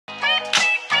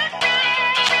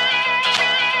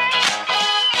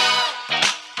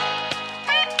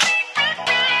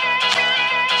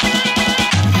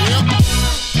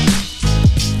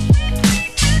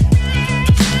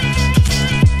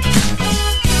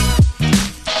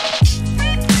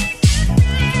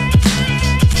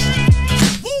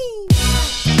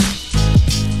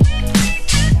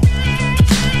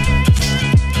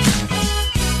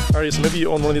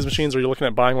own one of these machines or you're looking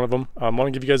at buying one of them, I want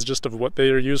to give you guys a gist of what they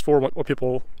are used for, what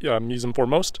people use them for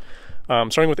most.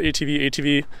 Starting with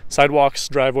ATV, sidewalks,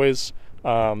 driveways,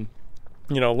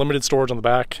 you know, limited storage on the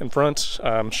back and front,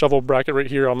 shovel bracket right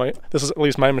here on my, this is at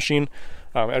least my machine.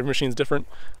 Every machine's different.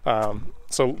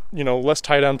 So, you know, less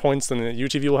tie down points than the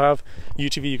UTV will have.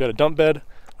 UTV, you got a dump bed.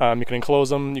 You can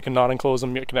enclose them, you can not enclose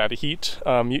them, you can add a heat.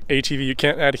 ATV, you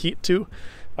can't add heat to,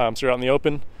 so you're out in the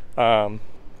open.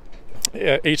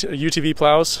 UTV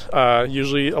plows,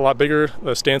 usually a lot bigger.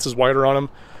 The stance is wider on them.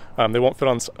 They won't fit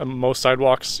on most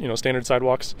sidewalks, you know, standard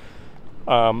sidewalks.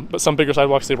 But some bigger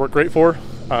sidewalks they work great for.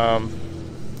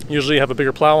 Usually have a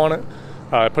bigger plow on it,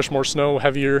 push more snow,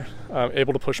 heavier,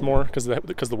 able to push more because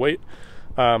of the weight.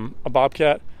 A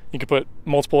Bobcat, you can put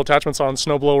multiple attachments on,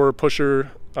 snowblower,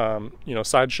 pusher, you know,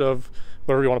 side shove,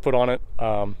 whatever you want to put on it.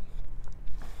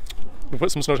 We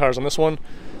put some snow tires on this one.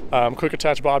 Quick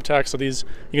attach Bobtac, so these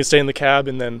you can stay in the cab,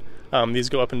 and then these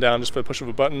go up and down just for the push of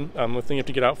a button. Only thing you have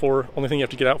to get out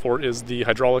for is the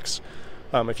hydraulics.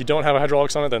 If you don't have a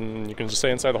hydraulics on it, then you can just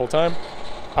stay inside the whole time.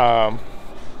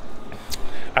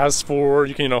 As for,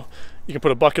 you can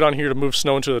put a bucket on here to move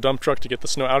snow into the dump truck to get the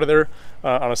snow out of there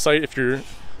on a site. If you're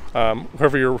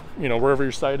wherever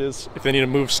your site is, if they need to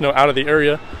move snow out of the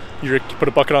area, you put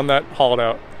a bucket on that, haul it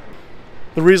out.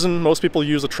 The reason most people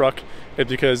use a truck is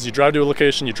because you drive to a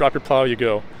location, you drop your plow, you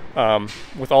go.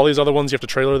 With all these other ones, you have to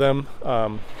trailer them.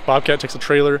 Bobcat takes a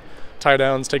trailer, tie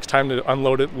downs, takes time to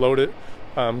unload it, load it,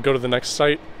 go to the next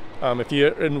site. If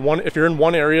you're in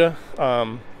one area,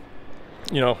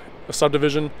 you know, a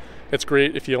subdivision, it's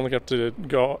great if you only have to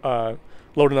go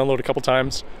load and unload a couple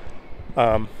times.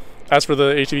 As for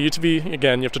the ATV, UTV,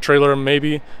 again, you have to trailer them,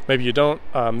 maybe you don't.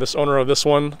 This owner of this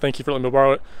one, thank you for letting me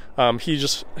borrow it. He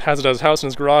just has it at his house in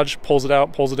his garage, pulls it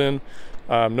out, pulls it in.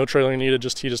 No trailering needed,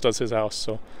 he just does his house.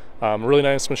 So really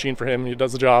nice machine for him, he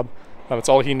does the job. It's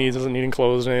all he needs, doesn't need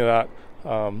enclosed, any of that.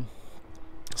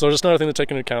 So just another thing to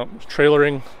take into account,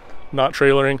 trailering, not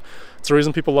trailering. It's the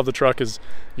reason people love the truck is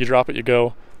you drop it, you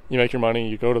go. You make your money,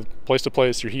 you go to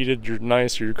place, you're heated, you're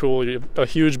nice, you're cool, you have a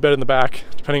huge bed in the back,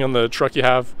 depending on the truck you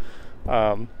have,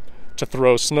 to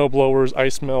throw snow blowers,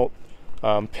 ice melt,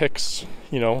 picks,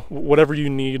 you know, whatever you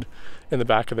need in the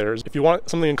back of theirs. If you want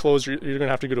something enclosed, you're gonna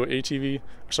have to go to an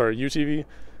UTV,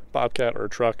 Bobcat, or a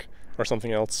truck, or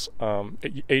something else.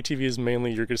 ATV is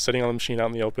mainly, you're just sitting on the machine out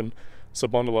in the open, so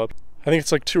bundle up. I think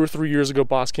it's like 2 or 3 years ago,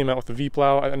 Boss came out with the V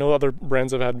Plow. I know other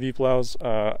brands have had V Plows.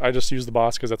 I just use the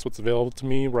Boss because that's what's available to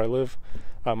me where I live.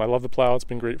 I love the plow. It's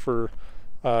been great for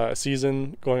a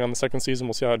season. Going on the second season,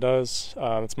 we'll see how it does.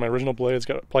 It's my original blade. It's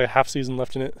got probably a half season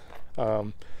left in it.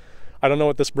 I don't know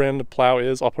what this brand of plow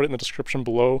is. I'll put it in the description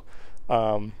below.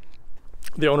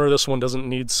 The owner of this one doesn't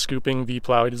need scooping V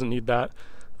Plow. He doesn't need that.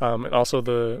 And also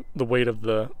the weight of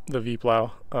the V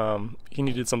Plow. He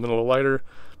needed something a little lighter,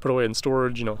 put away in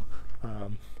storage, you know.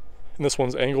 And this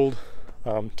one's angled,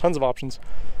 tons of options.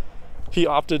 He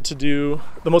opted to do,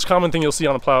 the most common thing you'll see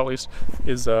on a plow at least,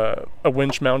 is a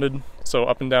winch mounted, so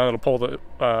up and down, it'll pull the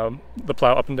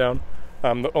plow up and down.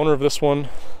 The owner of this one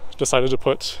decided to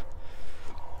put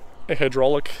a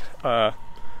hydraulic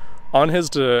on his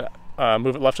to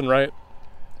move it left and right.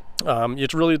 You have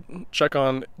to really check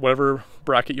on whatever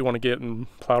bracket you want to get and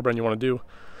plow brand you want to do,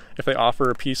 if they offer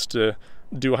a piece to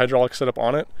do a hydraulic setup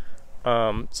on it.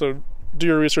 So do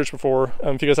your research before.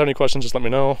 If you guys have any questions, just let me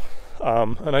know. A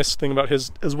nice thing about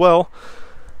his as well,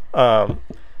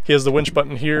 he has the winch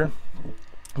button here,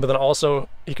 but then also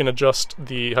he can adjust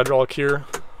the hydraulic here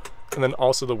and then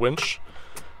also the winch,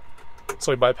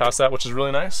 so he bypassed that, which is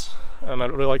really nice, and I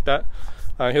really like that.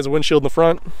 He has a windshield in the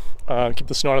front, keep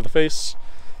the snow out of the face.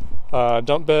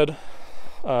 Dump bed.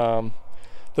 The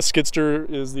skidster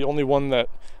is the only one that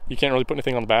you can't really put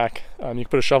anything on the back. You can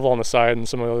put a shovel on the side and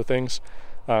some of the other things.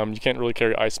 You can't really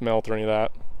carry ice melt or any of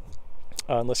that,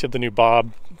 unless you have the new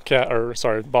Boss,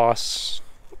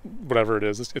 whatever it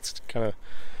is. It's kind of,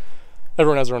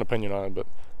 everyone has their own opinion on it, but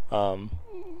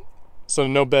so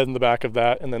no bed in the back of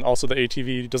that. And then also the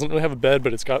ATV doesn't really have a bed,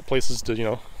 but it's got places to, you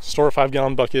know, store a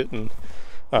 5-gallon bucket and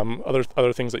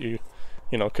other things that you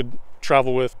could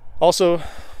travel with. Also,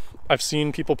 I've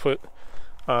seen people put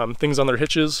things on their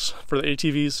hitches for the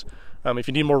ATVs. If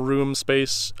you need more room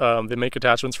space, they make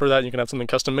attachments for that. You can have something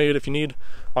custom made if you need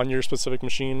on your specific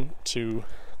machine to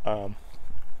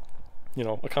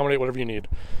accommodate whatever you need.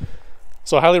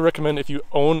 So I highly recommend, if you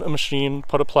own a machine,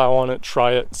 put a plow on it,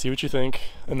 try it, see what you think,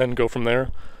 and then go from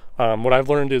there. What I've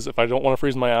learned is if I don't want to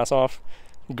freeze my ass off,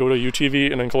 go to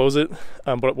UTV and enclose it.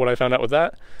 But what I found out with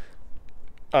that,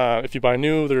 if you buy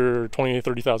new, they're $20,000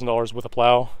 to $30,000 with a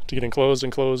plow to get enclosed,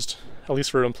 at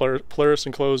least for Polaris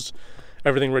enclosed,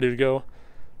 everything ready to go.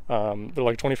 They're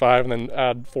like 25, and then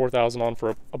add 4,000 on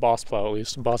for a Boss plow, at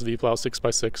least Boss V Plow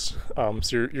 6x6.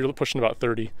 So you're pushing about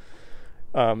 30.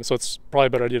 So it's probably a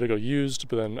better idea to go used,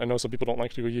 but then I know some people don't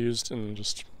like to go used, and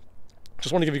just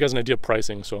want to give you guys an idea of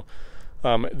pricing. So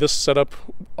this setup,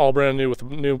 all brand new with a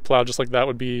new plow just like that,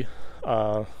 would be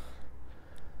I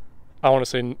want to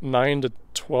say 9 to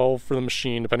 12 for the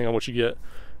machine, depending on what you get,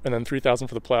 and then 3,000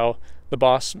 for the plow. The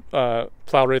Boss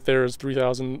plow right there is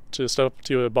 3,000. To step up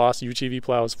to a Boss ATV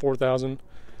plow is 4,000.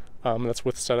 That's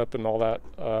with setup and all that,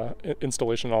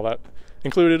 installation and all that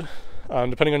included.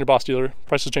 Depending on your Boss dealer,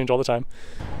 prices change all the time.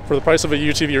 For the price of a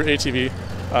UTV or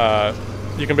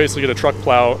ATV, you can basically get a truck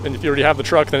plow, and if you already have the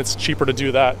truck, then it's cheaper to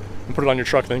do that and put it on your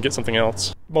truck than get something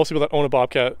else. Most people that own a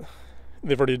Bobcat,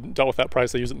 they've already dealt with that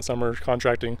price. They use it in the summer,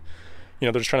 contracting. You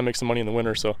know, they're just trying to make some money in the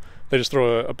winter, so they just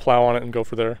throw a plow on it and go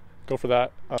for that.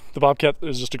 The Bobcat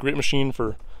is just a great machine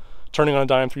for turning on a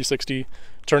dime, 360,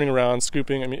 turning around,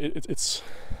 scooping. I mean, it's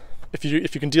if you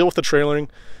can deal with the trailering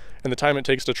and the time it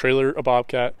takes to trailer a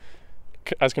Bobcat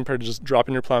as compared to just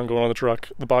dropping your plow and going on the truck,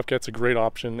 the Bobcat's a great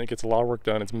option. It gets a lot of work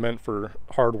done. It's meant for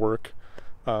hard work.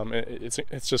 It's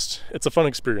a fun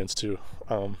experience too.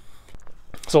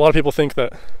 So a lot of people think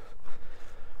that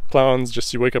plowing's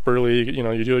just, you wake up early, you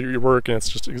know, you do your work, and it's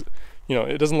just, you know,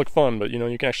 it doesn't look fun, but you know,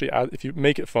 you can actually add, if you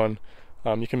make it fun,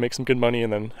 you can make some good money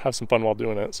and then have some fun while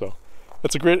doing it. So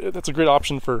that's a great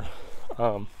option for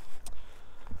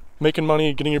making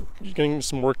money, getting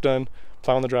some work done,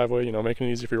 plowing the driveway, you know, making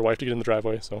it easy for your wife to get in the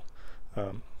driveway. So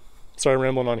sorry I'm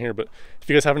rambling on here, but if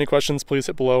you guys have any questions, please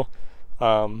hit below.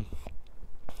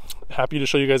 Happy to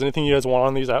show you guys anything you guys want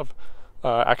on these. I have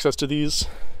access to these,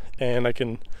 and I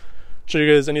can show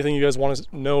you guys anything you guys want to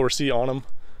know or see on them.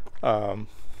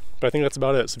 But I think that's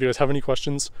about it. So if you guys have any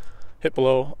questions, hit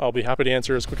below. I'll be happy to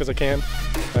answer as quick as I can,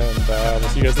 and we'll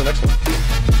see you guys in the next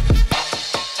one.